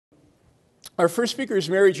Our first speaker is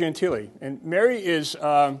Mary Gentile, and Mary is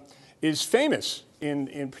famous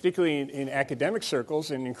particularly in academic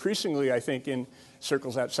circles, and increasingly, I think, in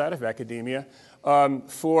circles outside of academia,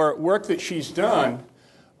 for work that she's done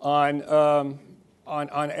on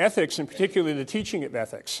ethics, and particularly the teaching of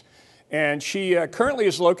ethics. And she currently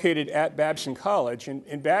is located at Babson College,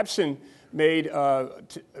 and Babson made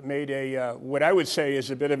what I would say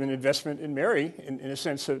is a bit of an investment in Mary, in a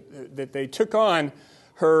sense that they took on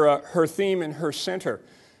her theme and her center,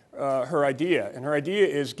 her idea. And her idea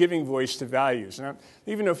is giving voice to values. And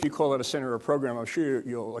even though if you call it a center or program, I'm sure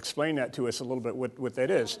you'll explain that to us a little bit, what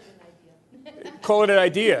that is. Call it an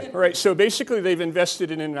idea. All right, so basically they've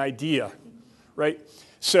invested in an idea, right?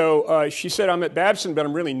 So she said, I'm at Babson, but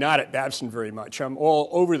I'm really not at Babson very much. I'm all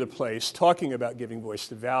over the place talking about giving voice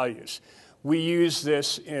to values. We use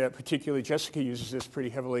this, particularly Jessica uses this pretty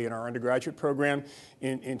heavily in our undergraduate program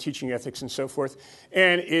in teaching ethics and so forth.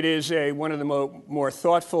 And it is one of the more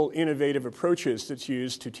thoughtful, innovative approaches that's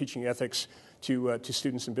used to teaching ethics to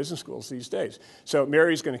students in business schools these days. So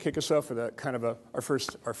Mary's going to kick us off with our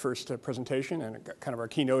first presentation and kind of our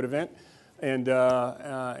keynote event. And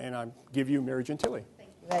I give you Mary Gentile. Thank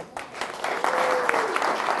you, Ed.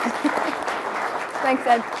 Thanks,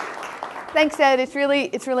 Ed. Thanks, Ed. It's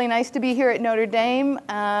really nice to be here at Notre Dame.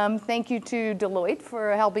 Thank you to Deloitte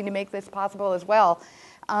for helping to make this possible as well.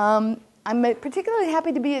 I'm particularly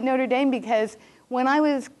happy to be at Notre Dame because when I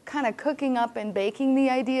was kind of cooking up and baking the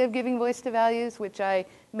idea of giving voice to values, which I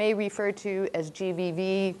may refer to as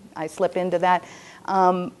GVV, I slip into that,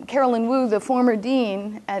 Carolyn Wu, the former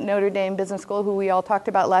dean at Notre Dame Business School, who we all talked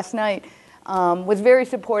about last night, was very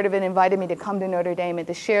supportive and invited me to come to Notre Dame and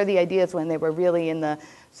to share the ideas when they were really in the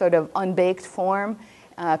sort of unbaked form,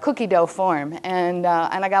 cookie dough form. And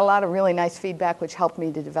I got a lot of really nice feedback, which helped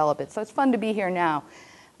me to develop it. So it's fun to be here now.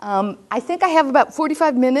 I think I have about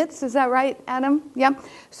 45 minutes. Is that right, Adam? Yeah.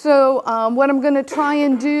 So what I'm going to try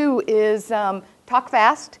and do is talk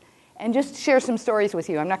fast and just share some stories with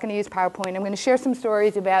you. I'm not going to use PowerPoint. I'm going to share some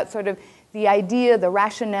stories about sort of the idea, the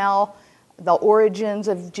rationale, the origins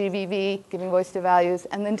of GVV, giving voice to values,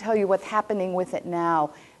 and then tell you what's happening with it now.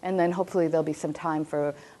 And then hopefully there'll be some time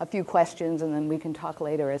for a few questions, and then we can talk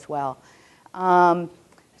later as well. I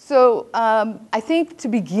think to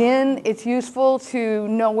begin, it's useful to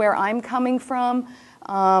know where I'm coming from.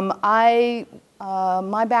 My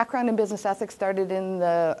background in business ethics started in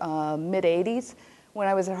the mid-'80s when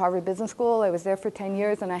I was at Harvard Business School. I was there for 10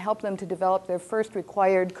 years, and I helped them to develop their first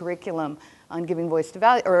required curriculum on giving voice to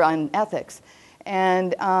value, or on ethics.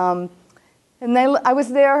 And I was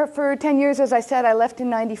there for 10 years, as I said. I left in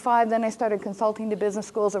 '95. Then I started consulting to business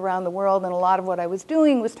schools around the world, and a lot of what I was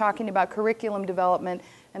doing was talking about curriculum development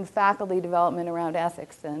and faculty development around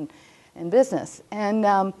ethics and business.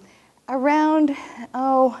 And around,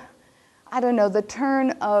 I don't know, the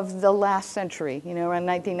turn of the last century, around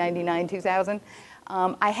 1999, 2000,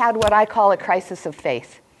 I had what I call a crisis of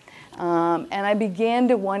faith. And I began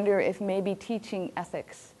to wonder if maybe teaching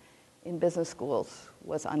ethics in business schools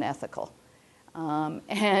was unethical.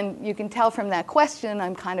 And you can tell from that question,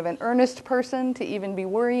 I'm kind of an earnest person to even be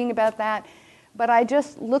worrying about that. But I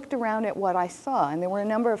just looked around at what I saw, and there were a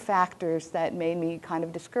number of factors that made me kind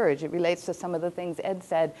of discouraged. It relates to some of the things Ed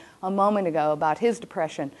said a moment ago about his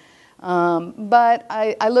depression. But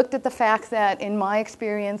I looked at the fact that in my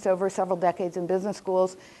experience over several decades in business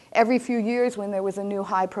schools, every few years when there was a new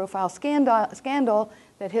high-profile scandal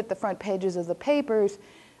that hit the front pages of the papers,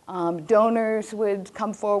 donors would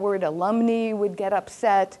come forward, alumni would get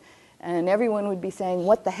upset, and everyone would be saying,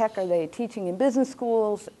 what the heck are they teaching in business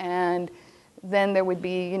schools? And then there would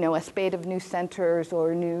be, a spate of new centers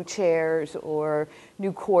or new chairs or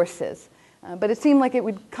new courses. But it seemed like it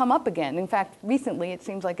would come up again. In fact, recently it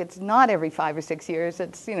seems like it's not every 5 or 6 years.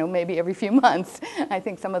 It's maybe every few months. I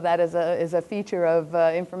think some of that is a feature of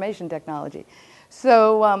information technology.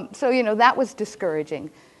 So that was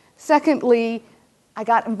discouraging. Secondly, I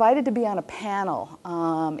got invited to be on a panel.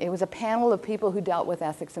 It was a panel of people who dealt with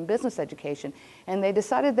ethics and business education, and they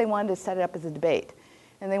decided they wanted to set it up as a debate.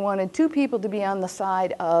 And they wanted 2 people to be on the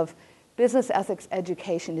side of business ethics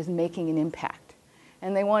education is making an impact.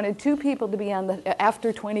 And they wanted 2 people to be on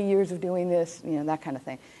after 20 years of doing this, that kind of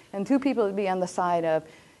thing. And 2 people to be on the side of,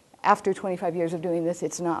 after 25 years of doing this,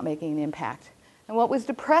 it's not making an impact. And what was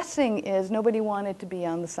depressing is nobody wanted to be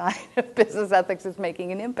on the side of business ethics is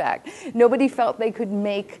making an impact. Nobody felt they could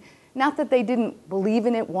make, not that they didn't believe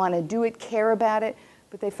in it, want to do it, care about it,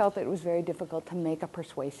 but they felt that it was very difficult to make a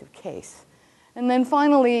persuasive case. And then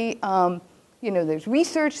finally, there's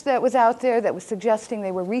research that was out there that was suggesting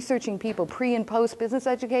they were researching people pre and post business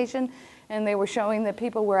education, and they were showing that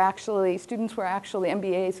students were actually,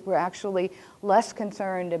 MBAs were actually less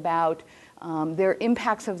concerned about their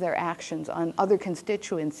impacts of their actions on other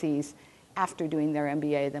constituencies after doing their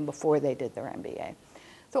MBA than before they did their MBA.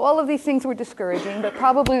 So all of these things were discouraging, but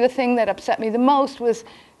probably the thing that upset me the most was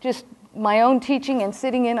just my own teaching and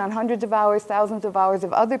sitting in on hundreds of hours, thousands of hours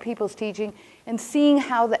of other people's teaching and seeing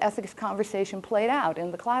how the ethics conversation played out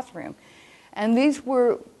in the classroom. And these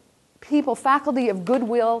were people, faculty of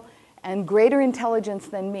goodwill and greater intelligence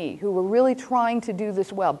than me, who were really trying to do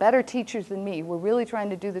this well, better teachers than me, were really trying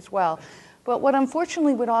to do this well. But what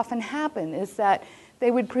unfortunately would often happen is that they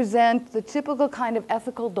would present the typical kind of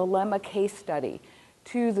ethical dilemma case study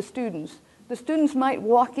to the students. The students might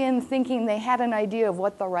walk in thinking they had an idea of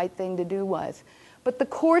what the right thing to do was. But the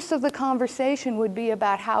course of the conversation would be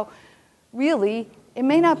about how really, it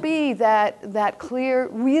may not be that clear,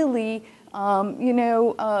 really,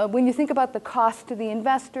 when you think about the cost to the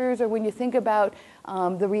investors, or when you think about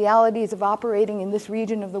the realities of operating in this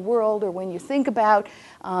region of the world, or when you think about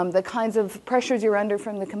the kinds of pressures you're under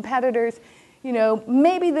from the competitors,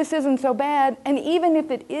 maybe this isn't so bad. And even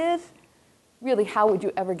if it is, really, how would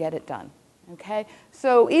you ever get it done? Okay?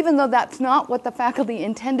 So even though that's not what the faculty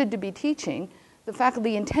intended to be teaching, the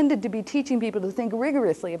faculty intended to be teaching people to think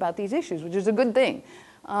rigorously about these issues, which is a good thing.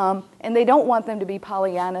 And they don't want them to be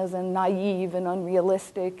Pollyannas and naive and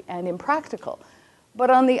unrealistic and impractical.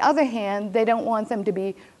 But on the other hand, they don't want them to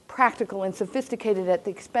be practical and sophisticated at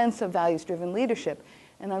the expense of values-driven leadership.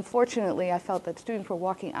 And unfortunately, I felt that students were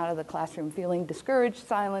walking out of the classroom feeling discouraged,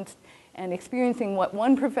 silenced, and experiencing what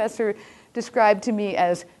one professor described to me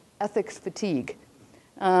as ethics fatigue.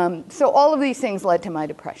 So all of these things led to my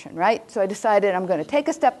depression, right? So I decided I'm going to take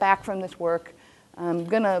a step back from this work. I'm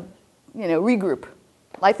going to, regroup.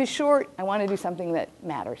 Life is short. I want to do something that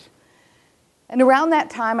matters. And around that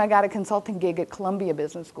time, I got a consulting gig at Columbia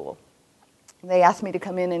Business School. They asked me to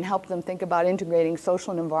come in and help them think about integrating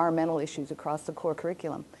social and environmental issues across the core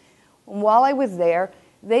curriculum. And while I was there,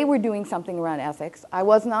 they were doing something around ethics. I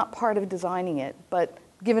was not part of designing it, but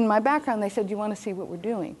given my background, they said, "Do you want to see what we're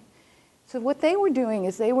doing?" So what they were doing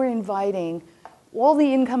is they were inviting all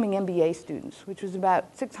the incoming MBA students, which was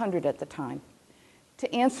about 600 at the time,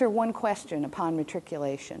 to answer one question upon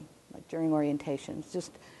matriculation, like during orientations,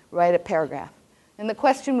 just write a paragraph. And the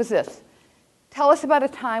question was this: tell us about a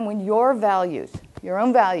time when your values, your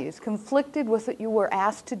own values, conflicted with what you were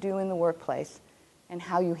asked to do in the workplace and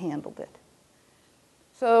how you handled it.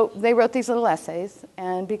 So they wrote these little essays,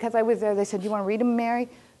 and because I was there, they said, "You want to read them, Mary?"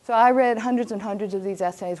 So I read hundreds and hundreds of these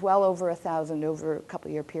essays, well over 1,000 over a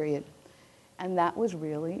couple-year period. And that was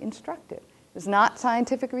really instructive. It was not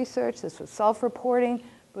scientific research. This was self-reporting.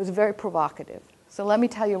 It was very provocative. So let me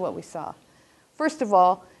tell you what we saw. First of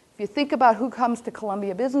all, if you think about who comes to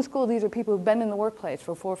Columbia Business School, these are people who've been in the workplace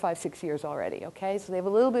for 4, 5, 6 years already, okay? So they have a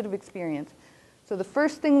little bit of experience. So the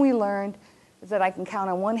first thing we learned is that I can count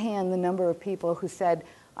on one hand the number of people who said,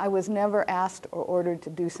 "I was never asked or ordered to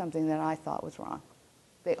do something that I thought was wrong."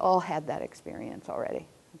 They all had that experience already,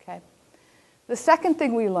 okay? The second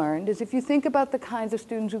thing we learned is if you think about the kinds of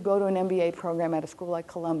students who go to an MBA program at a school like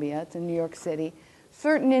Columbia, it's in New York City,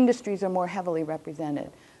 certain industries are more heavily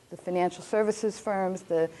represented. The financial services firms,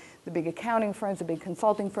 the big accounting firms, the big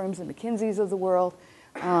consulting firms, the McKinseys of the world,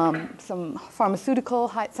 some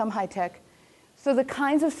pharmaceutical, some high tech. So the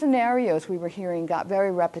kinds of scenarios we were hearing got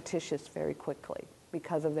very repetitious very quickly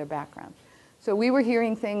because of their background. So we were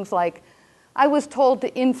hearing things like, I was told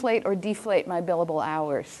to inflate or deflate my billable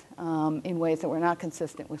hours in ways that were not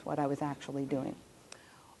consistent with what I was actually doing.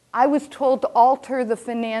 I was told to alter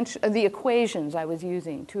the equations I was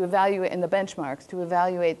using to evaluate, and the benchmarks, to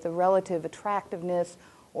evaluate the relative attractiveness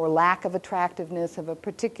or lack of attractiveness of a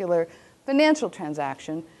particular financial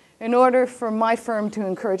transaction in order for my firm to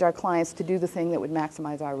encourage our clients to do the thing that would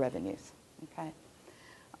maximize our revenues. Okay?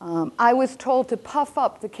 I was told to puff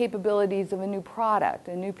up the capabilities of a new product,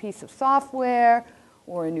 a new piece of software,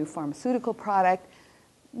 or a new pharmaceutical product,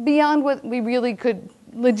 beyond what we really could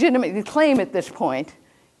legitimately claim at this point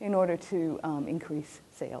in order to increase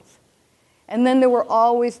sales. And then there were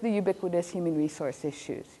always the ubiquitous human resource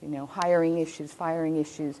issues, hiring issues, firing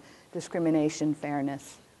issues, discrimination,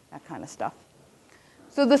 fairness, that kind of stuff.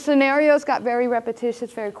 So the scenarios got very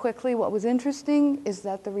repetitious very quickly. What was interesting is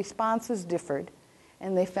that the responses differed,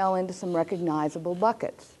 and they fell into some recognizable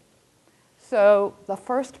buckets. So the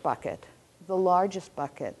first bucket, the largest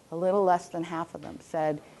bucket, a little less than half of them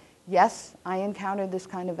said, yes, I encountered this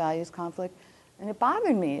kind of values conflict, and it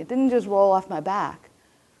bothered me. It didn't just roll off my back.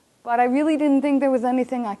 But I really didn't think there was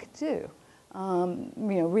anything I could do.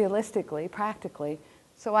 realistically, practically.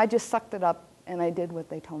 So I just sucked it up and I did what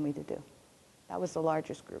they told me to do. That was the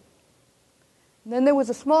largest group. And then there was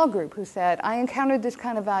a small group who said, I encountered this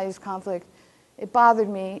kind of values conflict. It bothered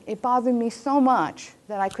me. It bothered me so much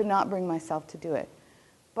that I could not bring myself to do it.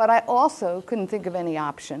 But I also couldn't think of any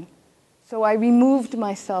option. So I removed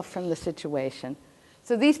myself from the situation.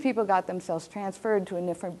 So these people got themselves transferred to a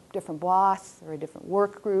different boss or a different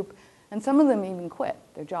work group, and some of them even quit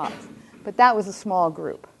their jobs. But that was a small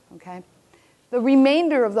group, okay? The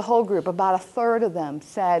remainder of the whole group, about a third of them,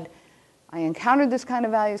 said, I encountered this kind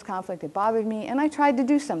of values conflict, it bothered me, and I tried to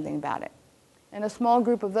do something about it. And a small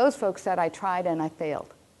group of those folks said, I tried and I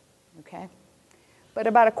failed, okay? But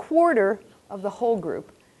about a quarter of the whole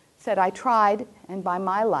group said, I tried, and by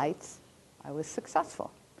my lights, I was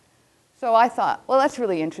successful. So I thought, well, that's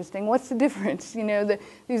really interesting. What's the difference?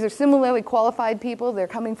 These are similarly qualified people. They're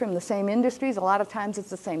coming from the same industries. A lot of times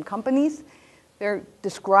it's the same companies. They're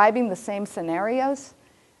describing the same scenarios.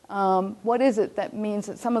 What is it that means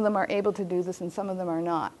that some of them are able to do this and some of them are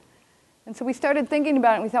not? And so we started thinking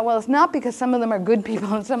about it, and we thought, well, it's not because some of them are good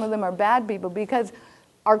people and some of them are bad people, because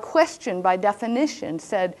our question, by definition,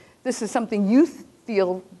 said, this is something you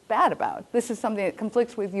feel bad about. This is something that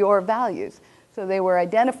conflicts with your values. So they were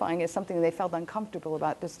identifying as something they felt uncomfortable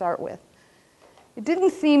about to start with. It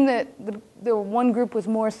didn't seem that the one group was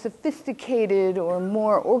more sophisticated or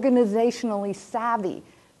more organizationally savvy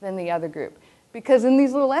than the other group. Because in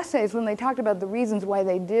these little essays, when they talked about the reasons why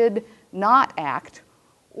they did not act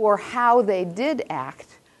or how they did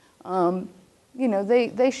act,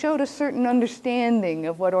 they showed a certain understanding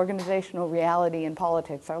of what organizational reality and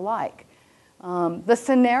politics are like. The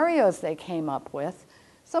scenarios they came up with,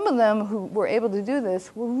 some of them who were able to do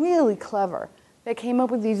this were really clever. They came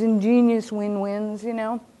up with these ingenious win-wins,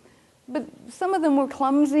 But some of them were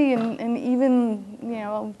clumsy and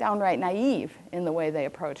even, downright naive in the way they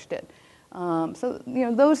approached it.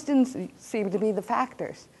 Those didn't seem to be the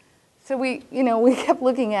factors. So we kept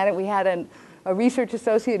looking at it. We had a research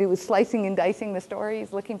associate who was slicing and dicing the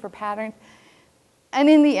stories, looking for patterns. And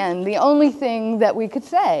in the end, the only thing that we could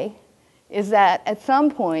say is that at some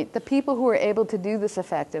point, the people who were able to do this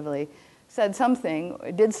effectively said something, or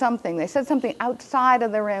did something. They said something outside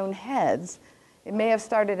of their own heads. It may have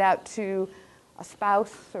started out to a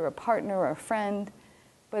spouse or a partner or a friend,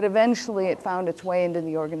 but eventually it found its way into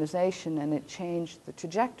the organization and it changed the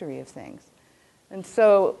trajectory of things. And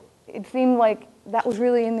so it seemed like that was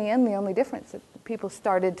really, in the end, the only difference, that people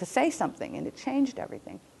started to say something and it changed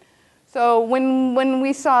everything. So when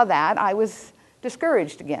we saw that, I was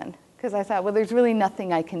discouraged again, because I thought, well, there's really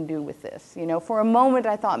nothing I can do with this. For a moment,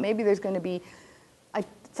 I thought maybe there's going to be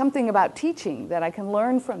something about teaching that I can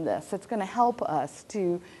learn from this that's going to help us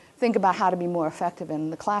to think about how to be more effective in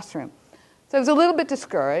the classroom. So I was a little bit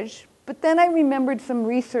discouraged, but then I remembered some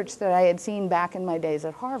research that I had seen back in my days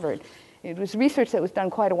at Harvard. It was research that was done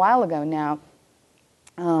quite a while ago now,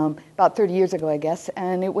 about 30 years ago, I guess,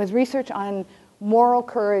 and it was research on moral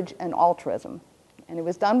courage and altruism. And it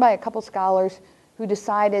was done by a couple scholars who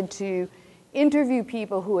decided to interview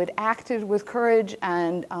people who had acted with courage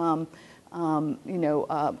and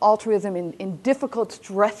altruism in difficult,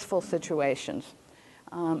 stressful situations.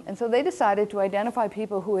 And so they decided to identify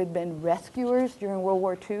people who had been rescuers during World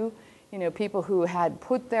War II, people who had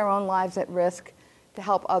put their own lives at risk to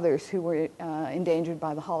help others who were endangered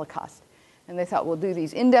by the Holocaust. And they thought, we'll do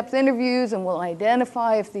these in-depth interviews and we'll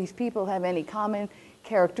identify if these people have any common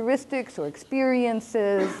characteristics or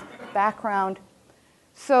experiences, background.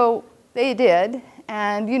 So they did,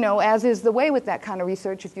 and as is the way with that kind of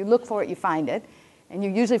research, if you look for it, you find it, and you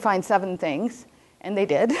usually find 7 things, and they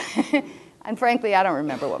did. And frankly, I don't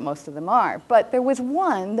remember what most of them are, but there was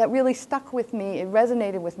one that really stuck with me. It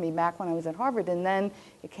resonated with me back when I was at Harvard, and then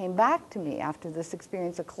it came back to me after this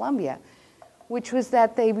experience at Columbia, which was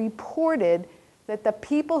that they reported that the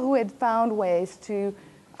people who had found ways to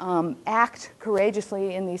act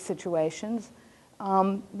courageously in these situations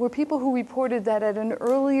were people who reported that at an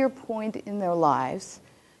earlier point in their lives,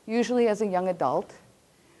 usually as a young adult,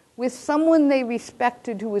 with someone they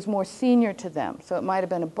respected who was more senior to them. So it might have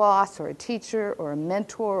been a boss or a teacher or a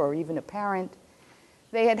mentor or even a parent.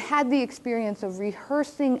 They had had the experience of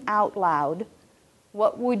rehearsing out loud,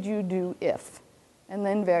 what would you do if? And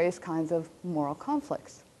then various kinds of moral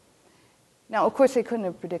conflicts. Now, of course, they couldn't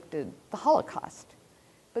have predicted the Holocaust,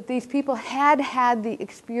 but these people had had the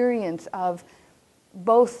experience of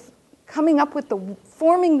both coming up with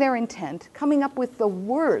forming their intent, coming up with the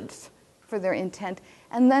words for their intent,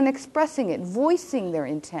 and then expressing it, voicing their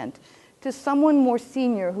intent to someone more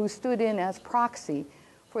senior who stood in as proxy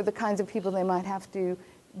for the kinds of people they might have to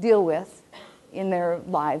deal with in their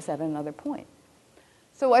lives at another point.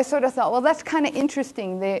 So I sort of thought, well, that's kind of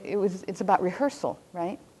interesting. It's about rehearsal,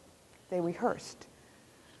 right? They rehearsed.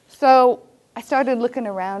 So I started looking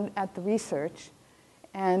around at the research,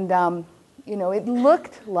 and it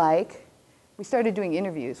looked like we started doing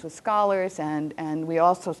interviews with scholars, and we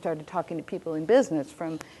also started talking to people in business,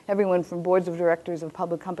 from everyone from boards of directors of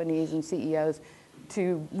public companies and CEOs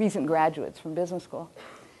to recent graduates from business school,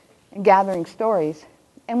 and gathering stories.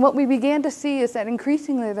 And what we began to see is that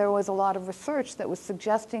increasingly there was a lot of research that was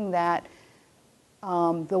suggesting that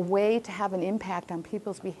the way to have an impact on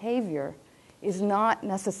people's behavior is not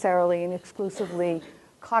necessarily an exclusively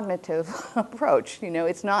cognitive approach.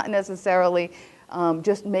 It's not necessarily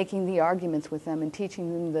just making the arguments with them and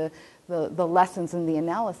teaching them the lessons and the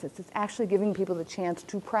analysis. It's actually giving people the chance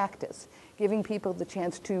to practice, giving people the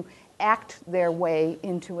chance to act their way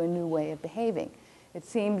into a new way of behaving. It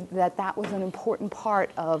seemed that that was an important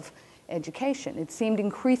part of education. It seemed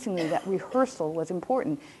increasingly that rehearsal was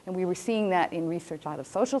important, and we were seeing that in research out of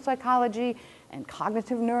social psychology and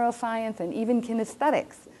cognitive neuroscience and even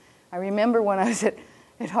kinesthetics. I remember when I was at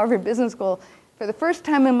Harvard Business School, for the first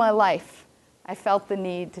time in my life, I felt the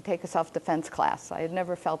need to take a self-defense class. I had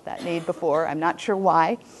never felt that need before. I'm not sure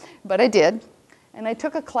why, but I did. And I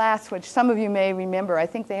took a class which some of you may remember. I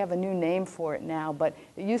think they have a new name for it now, but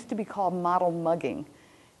it used to be called model mugging.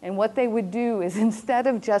 And what they would do is, instead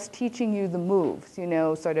of just teaching you the moves,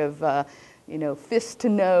 fist to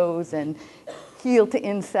nose and heel to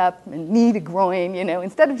instep and knee to groin,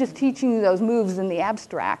 instead of just teaching you those moves in the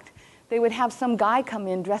abstract, they would have some guy come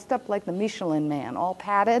in dressed up like the Michelin Man, all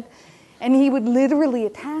padded, and he would literally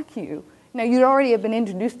attack you. Now, you'd already have been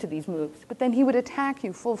introduced to these moves, but then he would attack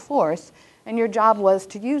you full force, and your job was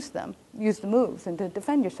to use the moves, and to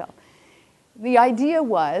defend yourself. The idea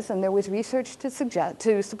was, and there was research to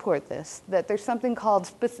support this, that there's something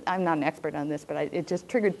called, I'm not an expert on this, but it just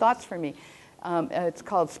triggered thoughts for me. It's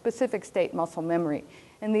called specific state muscle memory.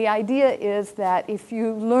 And the idea is that if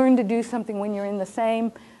you learn to do something when you're in the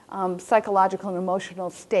same psychological and emotional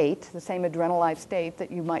state, the same adrenalized state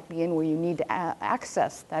that you might be in where you need to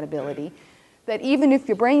access that ability, that even if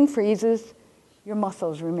your brain freezes, your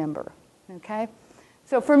muscles remember. Okay?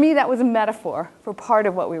 So for me, that was a metaphor for part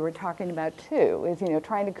of what we were talking about too, is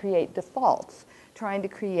trying to create defaults, trying to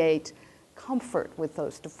create comfort with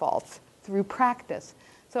those defaults through practice.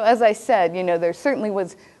 So as I said, there certainly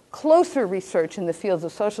was closer research in the fields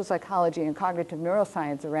of social psychology and cognitive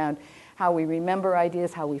neuroscience around how we remember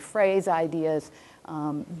ideas, how we phrase ideas,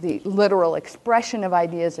 the literal expression of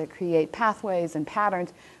ideas that create pathways and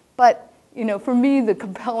patterns. But for me, the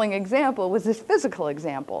compelling example was this physical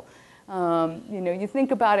example. You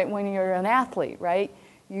think about it when you're an athlete, right?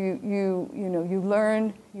 You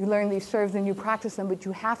learn these serves and you practice them, but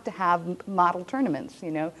you have to have model tournaments.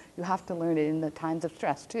 You have to learn it in the times of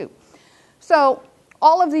stress too. So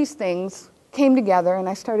all of these things came together, and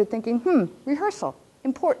I started thinking, rehearsal,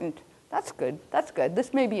 important. That's good. That's good.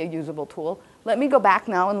 This may be a usable tool. Let me go back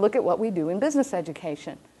now and look at what we do in business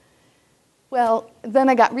education. Well, then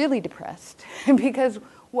I got really depressed because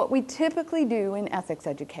what we typically do in ethics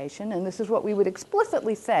education, and this is what we would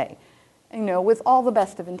explicitly say, with all the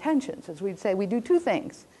best of intentions, is we'd say we do two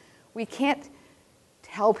things. We can't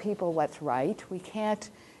tell people what's right. We can't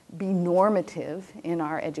be normative in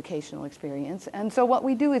our educational experience. And so what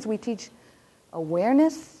we do is we teach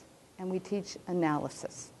awareness and we teach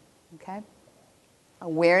analysis. Okay?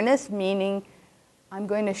 Awareness meaning I'm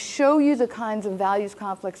going to show you the kinds of values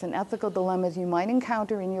conflicts and ethical dilemmas you might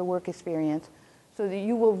encounter in your work experience so that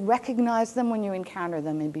you will recognize them when you encounter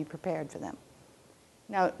them and be prepared for them.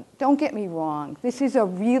 Now, don't get me wrong. This is a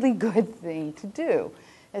really good thing to do,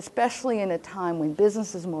 especially in a time when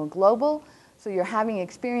business is more global, so you're having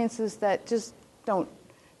experiences that just don't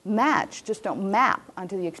match, just don't map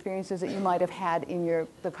onto the experiences that you might have had in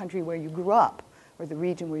the country where you grew up, or the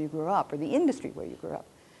region where you grew up, or the industry where you grew up.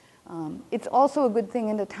 It's also a good thing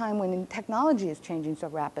in a time when technology is changing so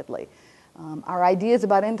rapidly. Our ideas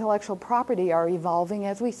about intellectual property are evolving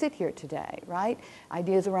as we sit here today, right?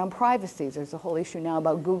 Ideas around privacy. There's a whole issue now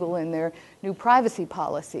about Google and their new privacy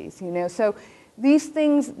policies, So these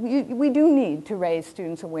things, we do need to raise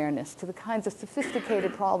students' awareness to the kinds of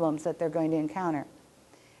sophisticated problems that they're going to encounter.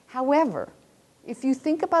 However, if you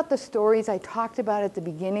think about the stories I talked about at the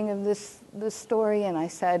beginning of this story, and I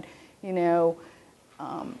said, I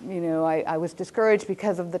was discouraged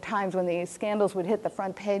because of the times when the scandals would hit the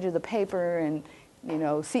front page of the paper and,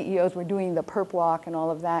 CEOs were doing the perp walk and all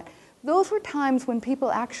of that. Those were times when people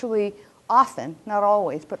actually often, not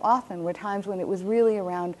always, but often were times when it was really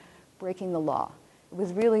around breaking the law. It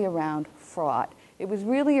was really around fraud. It was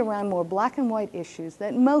really around more black and white issues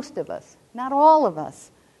that most of us, not all of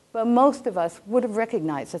us, but most of us would have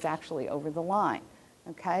recognized as actually over the line,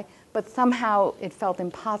 okay? But somehow it felt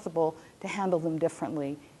impossible to handle them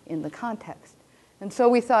differently in the context. And so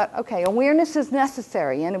we thought, okay, awareness is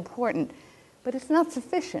necessary and important, but it's not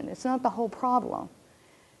sufficient. It's not the whole problem.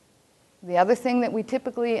 The other thing that we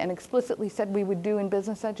typically and explicitly said we would do in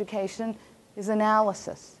business education is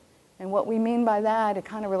analysis. And what we mean by that, it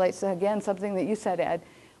kind of relates to, again, something that you said, Ed.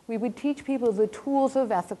 We would teach people the tools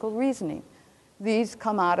of ethical reasoning. These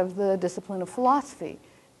come out of the discipline of philosophy: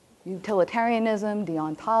 utilitarianism,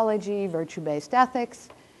 deontology, virtue-based ethics.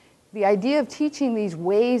 The idea of teaching these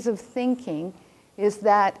ways of thinking is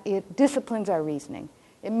that it disciplines our reasoning.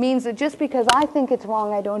 It means that just because I think it's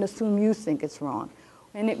wrong, I don't assume you think it's wrong.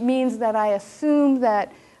 And it means that I assume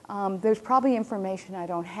that there's probably information I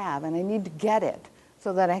don't have, and I need to get it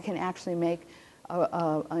so that I can actually make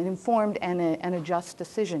an informed and a just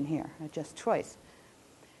decision here, a just choice.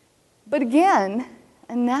 But again,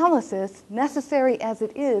 analysis, necessary as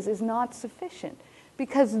it is not sufficient,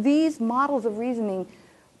 because these models of reasoning,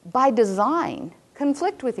 by design,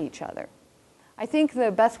 conflict with each other. I think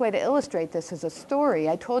the best way to illustrate this is a story.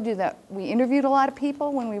 I told you that we interviewed a lot of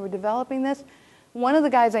people when we were developing this. One of the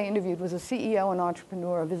guys I interviewed was a CEO and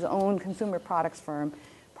entrepreneur of his own consumer products firm,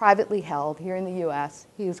 privately held here in the US.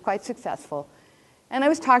 He was quite successful. And I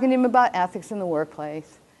was talking to him about ethics in the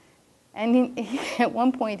workplace. And at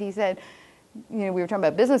one point he said, we were talking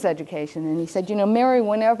about business education, and he said, Mary,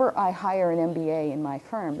 whenever I hire an MBA in my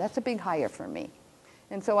firm, that's a big hire for me.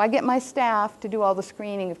 And so I get my staff to do all the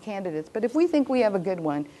screening of candidates. But if we think we have a good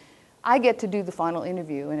one, I get to do the final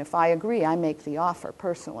interview. And if I agree, I make the offer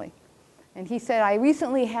personally. And he said, I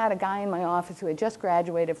recently had a guy in my office who had just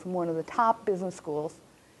graduated from one of the top business schools.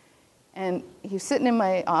 And he was sitting in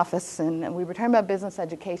my office, and we were talking about business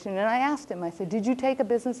education. And I asked him, I said, did you take a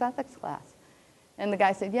business ethics class? And the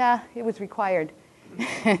guy said, yeah, it was required.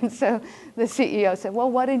 And so the CEO said,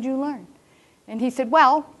 well, what did you learn? And he said,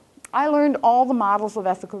 well, I learned all the models of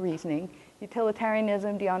ethical reasoning: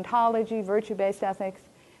 utilitarianism, deontology, virtue-based ethics.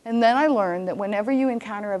 And then I learned that whenever you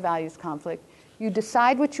encounter a values conflict, you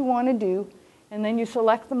decide what you want to do, and then you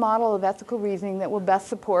select the model of ethical reasoning that will best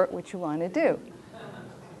support what you want to do.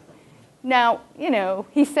 Now,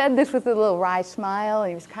 he said this with a little wry smile, and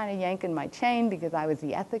he was kind of yanking my chain because I was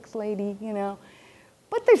the ethics lady,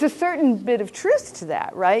 But there's a certain bit of truth to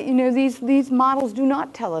that, right? These models do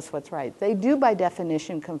not tell us what's right. They do, by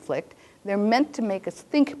definition, conflict. They're meant to make us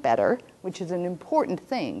think better, which is an important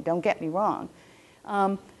thing, don't get me wrong.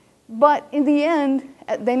 But in the end,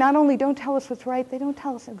 they not only don't tell us what's right, they don't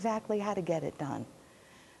tell us exactly how to get it done.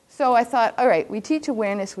 So I thought, all right, we teach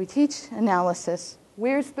awareness, we teach analysis.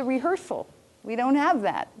 Where's the rehearsal? We don't have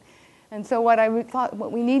that. And so what I thought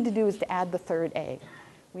what we need to do is to add the third A.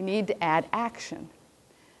 We need to add action.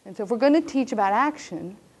 And so if we're going to teach about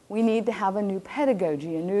action, we need to have a new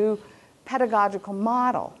pedagogy, a new pedagogical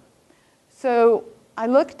model. So I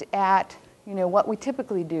looked at what we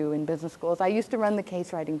typically do in business schools. I used to run the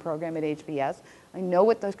case writing program at HBS. I know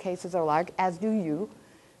what those cases are like, as do you.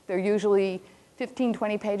 They're usually 15,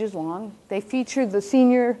 20 pages long. They feature the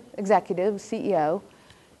senior executive, CEO.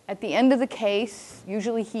 At the end of the case,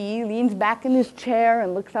 usually he leans back in his chair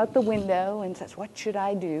and looks out the window and says, what should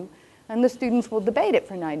I do? And the students will debate it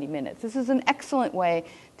for 90 minutes. This is an excellent way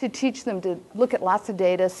to teach them to look at lots of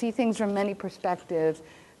data, see things from many perspectives,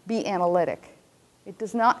 be analytic. It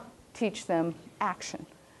does not teach them action.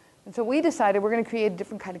 And so we decided we're going to create a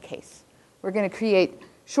different kind of case. We're going to create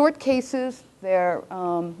short cases. They're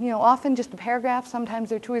often just a paragraph. Sometimes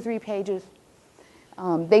they're 2 or 3 pages.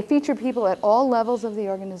 They feature people at all levels of the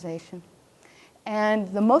organization. And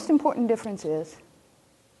the most important difference is,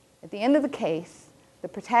 at the end of the case, the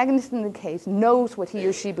protagonist in the case knows what he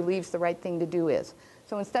or she believes the right thing to do is.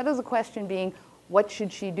 So instead of the question being, what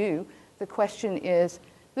should she do? The question is,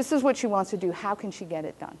 this is what she wants to do. How can she get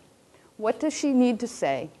it done? What does she need to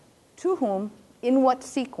say? To whom? In what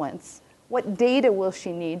sequence? What data will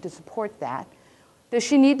she need to support that? Does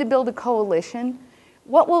she need to build a coalition?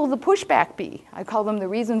 What will the pushback be? I call them the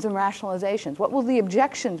reasons and rationalizations. What will the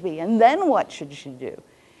objections be? And then what should she do?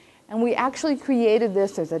 And we actually created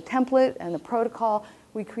this as a template and a protocol.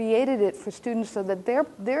 We created it for students so that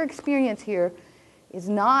their experience here is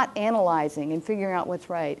not analyzing and figuring out what's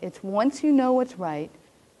right. It's once you know what's right,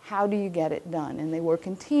 how do you get it done? And they work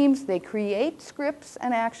in teams. They create scripts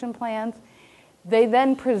and action plans. They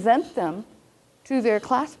then present them to their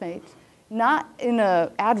classmates, not in an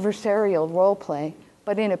adversarial role play,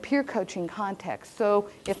 but in a peer coaching context. So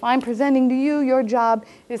if I'm presenting to you, your job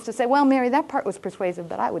is to say, well, Mary, that part was persuasive,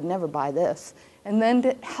 but I would never buy this. And then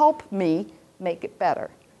to help me make it better.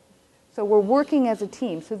 So we're working as a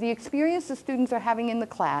team. So the experience the students are having in the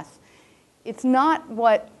class, it's not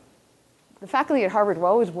what the faculty at Harvard were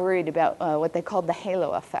always worried about, what they called the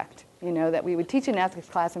halo effect. You know, that we would teach an ethics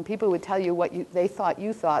class and people would tell you what they thought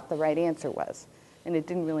you thought the right answer was, and it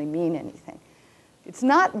didn't really mean anything. It's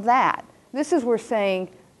not that. This is we're saying,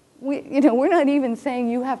 we're not even saying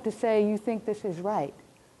you have to say you think this is right.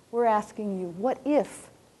 We're asking you, what if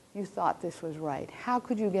you thought this was right? How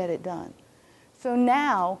could you get it done? So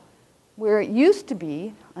now, where it used to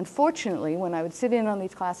be, unfortunately, when I would sit in on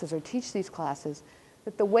these classes or teach these classes,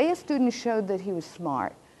 that the way a student showed that he was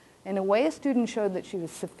smart and the way a student showed that she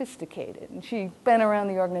was sophisticated and she'd been around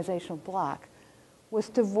the organizational block was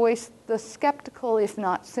to voice the skeptical, if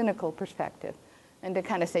not cynical, perspective and to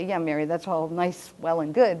kind of say, yeah, Mary, that's all nice, well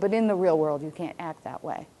and good, but in the real world, you can't act that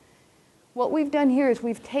way. What we've done here is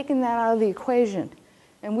we've taken that out of the equation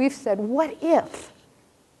and we've said, what if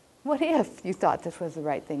you thought this was the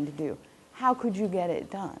right thing to do? How could you get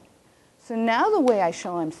it done? So now the way I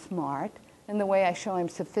show I'm smart and the way I show I'm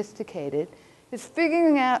sophisticated is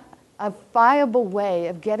figuring out a viable way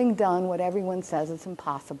of getting done what everyone says is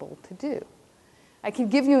impossible to do. I can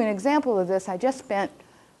give you an example of this. I just spent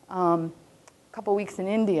a couple weeks in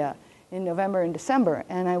India in November and December,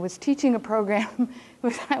 and I was teaching a program.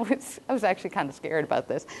 I was actually kind of scared about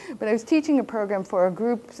this, but I was teaching a program for a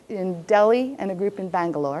group in Delhi and a group in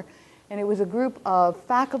Bangalore, and it was a group of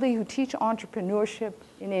faculty who teach entrepreneurship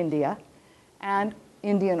in India and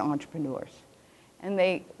Indian entrepreneurs. And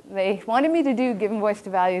they wanted me to do Giving Voice to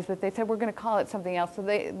Values, but they said, we're going to call it something else. So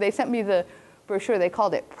they sent me the brochure. They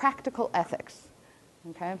called it Practical Ethics.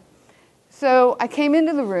 Okay? So I came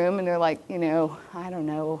into the room, and they're like, I don't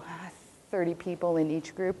know, 30 people in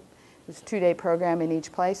each group. It was a 2-day program in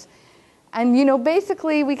each place. And,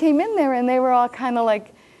 basically we came in there, and they were all kind of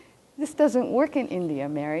like, this doesn't work in India,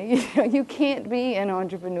 Mary. You can't be an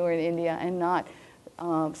entrepreneur in India and not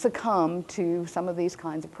succumb to some of these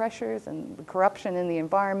kinds of pressures and the corruption in the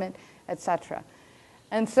environment, et cetera.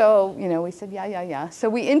 And so, we said, yeah. So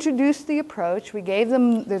we introduced the approach. We gave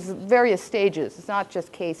them, there's various stages. It's not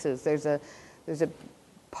just cases. There's a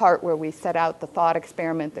part where we set out the thought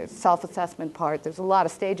experiment. There's a self-assessment part. There's a lot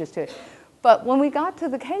of stages to it. But when we got to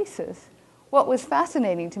the cases, what was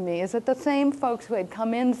fascinating to me is that the same folks who had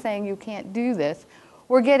come in saying you can't do this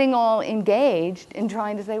were getting all engaged in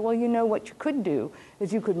trying to say, well, what you could do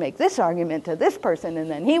is you could make this argument to this person, and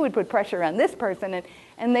then he would put pressure on this person,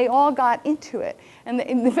 and they all got into it. And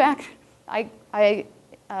in fact, I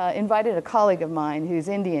invited a colleague of mine who's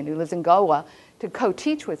Indian, who lives in Goa, to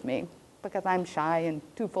co-teach with me, because I'm shy, and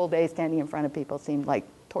 2 full days standing in front of people seemed like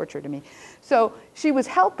torture to me. So she was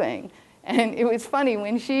helping, and it was funny,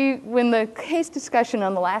 when the case discussion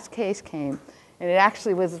on the last case came, and it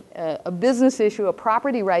actually was a business issue, a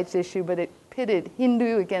property rights issue, but it pitted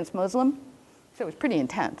Hindu against Muslim, so it was pretty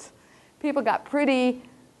intense. People got pretty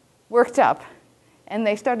worked up, and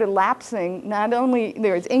they started lapsing. Not only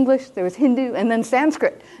there was English, there was Hindu, and then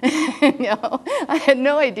Sanskrit. I had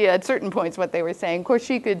no idea at certain points what they were saying. Of course,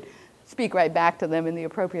 she could speak right back to them in the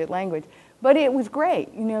appropriate language. But it was great.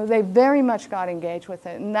 They very much got engaged with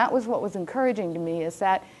it. And that was what was encouraging to me, is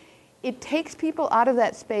that it takes people out of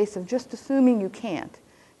that space of just assuming you can't,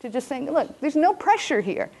 to just saying, look, there's no pressure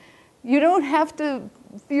here. You don't have to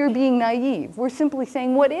fear being naive. We're simply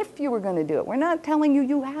saying, what if you were going to do it? We're not telling you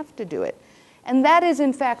you have to do it. And that is,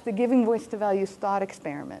 in fact, the Giving Voice to Values thought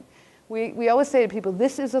experiment. We always say to people,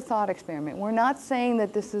 this is a thought experiment. We're not saying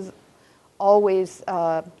that this is always,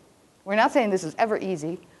 we're not saying this is ever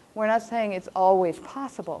easy. We're not saying it's always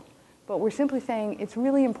possible. But we're simply saying it's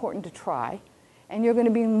really important to try. And you're going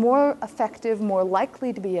to be more effective, more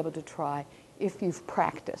likely to be able to try if you've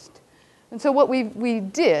practiced. And so what we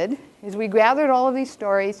did is we gathered all of these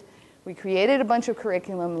stories. We created a bunch of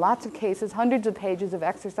curriculum, lots of cases, hundreds of pages of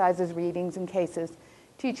exercises, readings, and cases,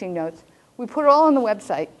 teaching notes. We put it all on the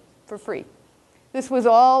website for free. This was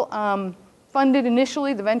all funded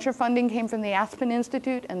initially. The venture funding came from the Aspen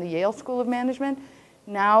Institute and the Yale School of Management.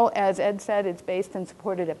 Now, as Ed said, it's based and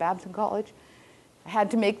supported at Babson College. I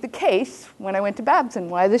had to make the case when I went to Babson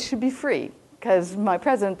why this should be free, because my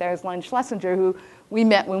president there is Len Schlesinger, who we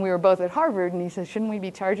met when we were both at Harvard, and he said, shouldn't we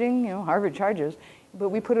be charging? Harvard charges. But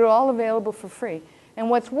we put it all available for free. And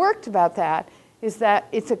what's worked about that is that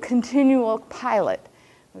it's a continual pilot.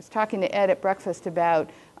 I was talking to Ed at breakfast about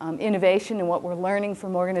innovation and what we're learning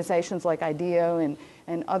from organizations like IDEO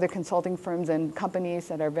and other consulting firms and companies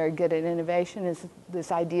that are very good at innovation, is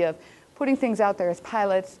this idea of putting things out there as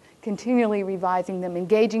pilots, continually revising them,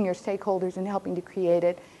 engaging your stakeholders and helping to create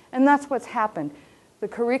it. And that's what's happened. The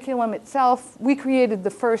curriculum itself, we created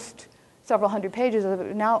the first several hundred pages of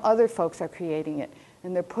it. Now other folks are creating it,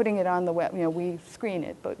 and they're putting it on the web. You know, we screen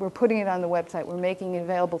it, but we're putting it on the website. We're making it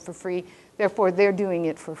available for free. Therefore, they're doing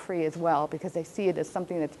it for free as well because they see it as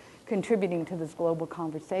something that's contributing to this global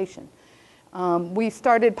conversation. We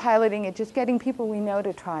started piloting it, just getting people we know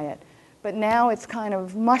to try it. But now it's kind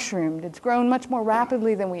of mushroomed. It's grown much more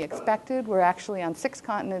rapidly than we expected. We're actually on 6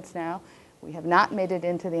 continents now. We have not made it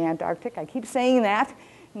into the Antarctic. I keep saying that.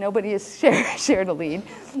 Nobody has shared a lead.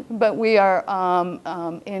 But we are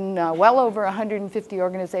in well over 150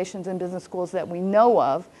 organizations and business schools that we know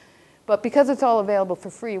of. But because it's all available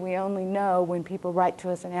for free, we only know when people write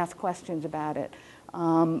to us and ask questions about it.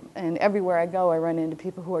 And everywhere I go, I run into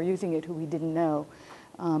people who are using it who we didn't know.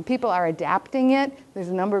 People are adapting it. There's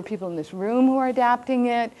a number of people in this room who are adapting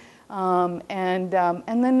it. And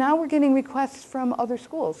then now we're getting requests from other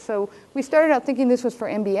schools. So we started out thinking this was for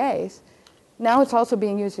MBAs. Now it's also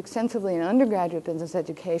being used extensively in undergraduate business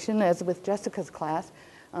education, as with Jessica's class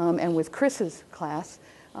and with Chris's class.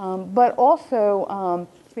 But also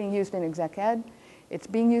it's being used in exec ed. It's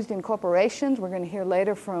being used in corporations. We're going to hear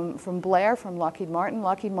later from Blair from Lockheed Martin.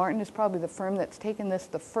 Lockheed Martin is probably the firm that's taken this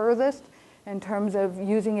the furthest in terms of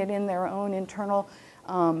using it in their own internal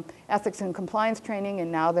ethics and compliance training,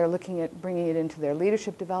 and now they're looking at bringing it into their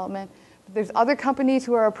leadership development. But there's other companies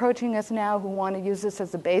who are approaching us now who want to use this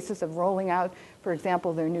as the basis of rolling out, for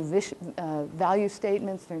example, their new value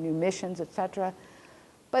statements, their new missions, et cetera.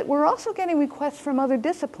 But we're also getting requests from other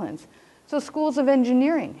disciplines. So schools of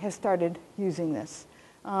engineering have started using this.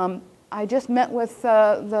 I just met with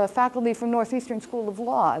the faculty from Northeastern School of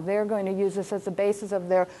Law. They're going to use this as the basis of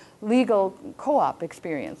their legal co-op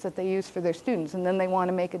experience that they use for their students, and then they want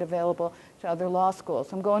to make it available to other law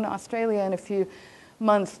schools. I'm going to Australia in a few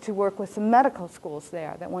months to work with some medical schools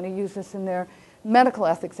there that want to use this in their medical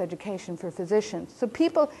ethics education for physicians. So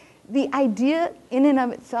people, the idea in and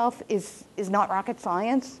of itself is not rocket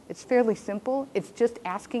science. It's fairly simple. It's just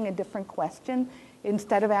asking a different question.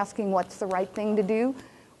 Instead of asking what's the right thing to do,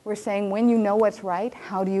 we're saying when you know what's right,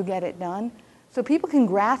 how do you get it done? So people can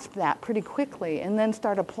grasp that pretty quickly and then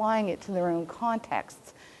start applying it to their own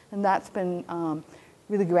contexts. And that's been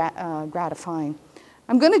really gratifying.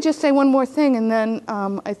 I'm going to just say one more thing and then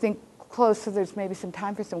I think close so there's maybe some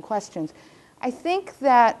time for some questions. I think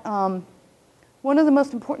that one of the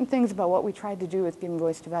most important things about what we tried to do with Giving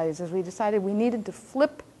Voice to Values is we decided we needed to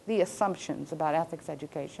flip the assumptions about ethics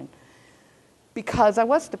education. Because I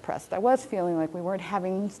was depressed. I was feeling like we weren't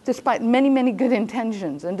having, despite many, many good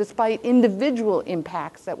intentions and despite individual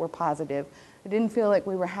impacts that were positive, I didn't feel like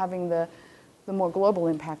we were having the more global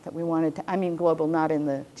impact that we wanted to. I mean global not in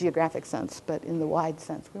the geographic sense, but in the wide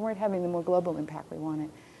sense. We weren't having the more global impact we wanted.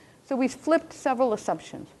 So we flipped several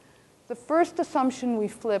assumptions. The first assumption we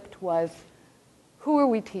flipped was, who are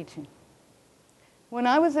we teaching? When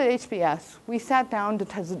I was at HBS, we sat down to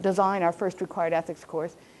design our first required ethics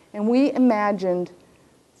course, and we imagined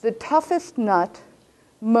the toughest nut,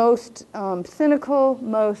 most cynical,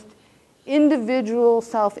 most individual,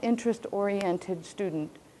 self-interest-oriented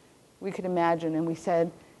student we could imagine. And we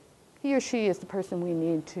said, he or she is the person we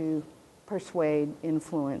need to persuade,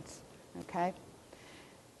 influence, okay?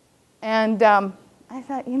 And I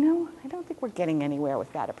thought, you know, I don't think we're getting anywhere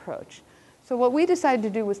with that approach. So what we decided to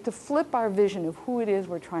do was to flip our vision of who it is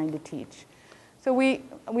we're trying to teach. So we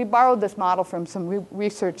borrowed this model from some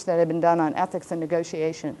research that had been done on ethics and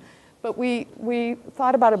negotiation. But we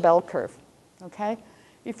thought about a bell curve, okay?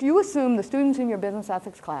 If you assume the students in your business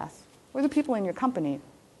ethics class or the people in your company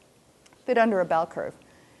fit under a bell curve,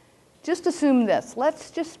 just assume this. Let's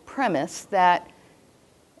just premise that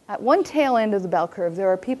at one tail end of the bell curve, there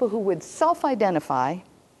are people who would self-identify.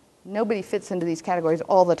 Nobody fits into these categories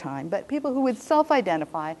all the time, but people who would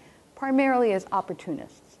self-identify primarily as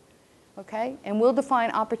opportunists. Okay? And we'll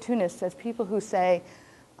define opportunists as people who say,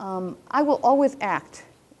 I will always act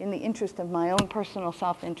in the interest of my own personal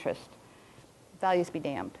self-interest. Values be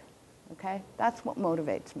damned. Okay? That's what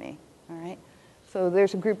motivates me. All right? So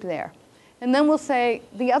there's a group there. And then we'll say,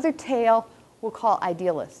 the other tail we'll call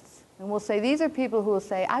idealists. And we'll say, these are people who will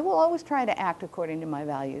say, I will always try to act according to my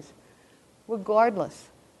values, regardless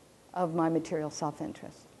of my material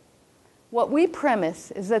self-interest. What we premise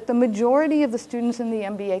is that the majority of the students in the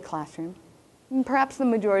MBA classroom, and perhaps the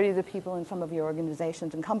majority of the people in some of your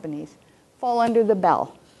organizations and companies, fall under the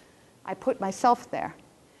bell. I put myself there.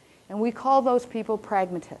 And we call those people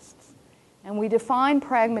pragmatists. And we define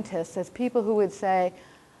pragmatists as people who would say,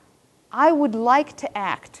 I would like to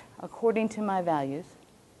act according to my values,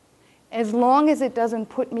 as long as it doesn't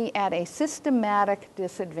put me at a systematic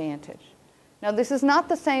disadvantage. Now, this is not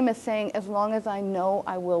the same as saying, as long as I know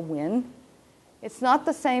I will win. It's not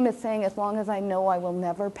the same as saying, as long as I know I will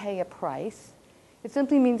never pay a price. It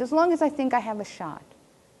simply means as long as I think I have a shot.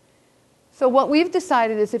 So what we've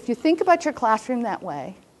decided is if you think about your classroom that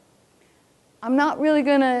way, I'm not really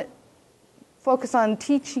going to focus on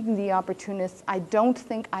teaching the opportunists. I don't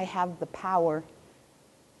think I have the power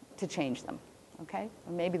to change them, okay?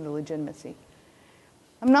 Or maybe the legitimacy.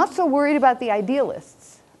 I'm not so worried about the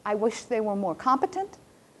idealists. I wish they were more competent,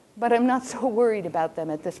 but I'm not so worried about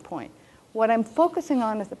them at this point. What I'm focusing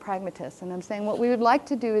on is the pragmatists, and I'm saying what we would like